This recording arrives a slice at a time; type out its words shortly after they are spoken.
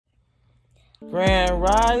Grand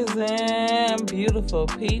Rising, beautiful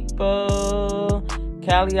people,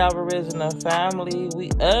 Cali Aboriginal family. We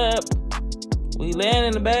up. We laying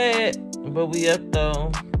in the bed, but we up though.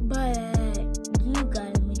 But you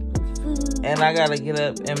gotta make the food. And I gotta get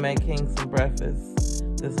up and make King some breakfast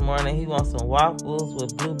this morning. He wants some waffles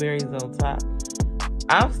with blueberries on top.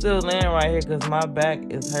 I'm still laying right here because my back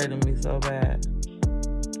is hurting me so bad.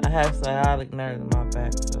 I have sciatic nerve in my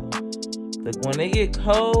back, so when it get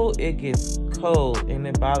cold, it gets cold, and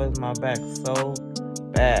it bothers my back so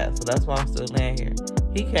bad. So that's why I'm still laying here.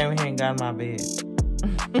 He came here and got in my bed.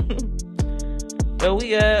 But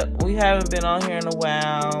we up. We haven't been on here in a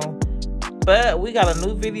while. But we got a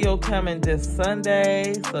new video coming this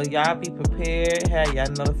Sunday. So y'all be prepared. Have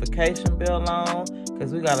y'all notification bell on.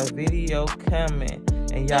 Because we got a video coming.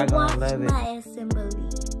 And y'all gonna love it. Assembly.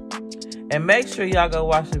 And make sure y'all go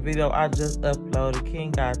watch the video I just uploaded.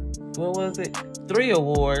 King got, what was it? 3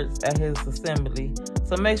 awards at his assembly.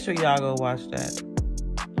 So make sure y'all go watch that.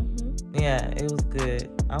 Yeah, it was good.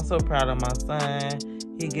 I'm so proud of my son.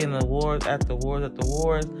 He getting awards after awards after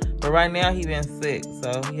awards. But right now he been sick.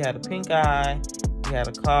 So he had a pink eye. He had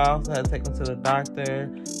a cough. So I had to take him to the doctor.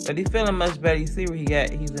 But he's feeling much better. You see where he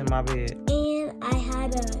at? He's in my bed. And I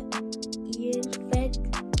had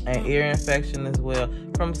an ear infection as well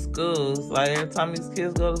from schools. Like every time these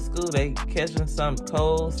kids go to school, they catching some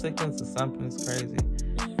cold sickness or something. It's crazy.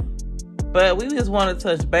 But we just want to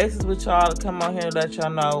touch bases with y'all to come on here and let y'all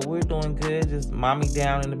know we're doing good. Just mommy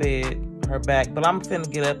down in the bed, her back. But I'm finna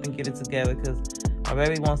get up and get it together because my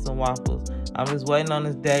baby wants some waffles. I'm just waiting on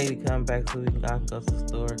this day to come back so we can go to the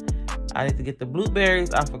store. I need to get the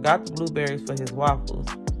blueberries. I forgot the blueberries for his waffles.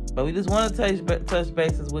 But we just want to touch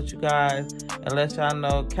bases with you guys and let y'all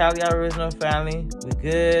know Cali Original family, we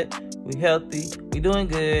good, we healthy, we doing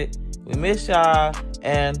good. We miss y'all.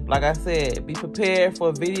 And like I said, be prepared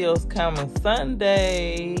for videos coming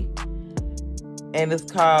Sunday. And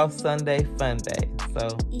it's called Sunday Fun Day.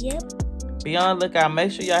 So be on the lookout.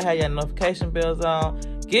 Make sure y'all have your notification bells on.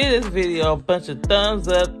 Give this video a bunch of thumbs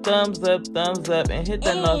up, thumbs up, thumbs up, and hit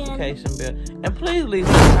that notification bell. And please leave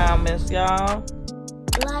some comments, y'all.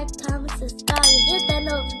 Like, comment, subscribe, and hit that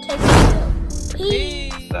notification bell.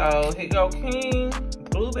 Peace. So here go King,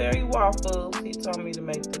 blueberry waffles. He told me to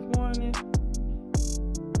make this morning.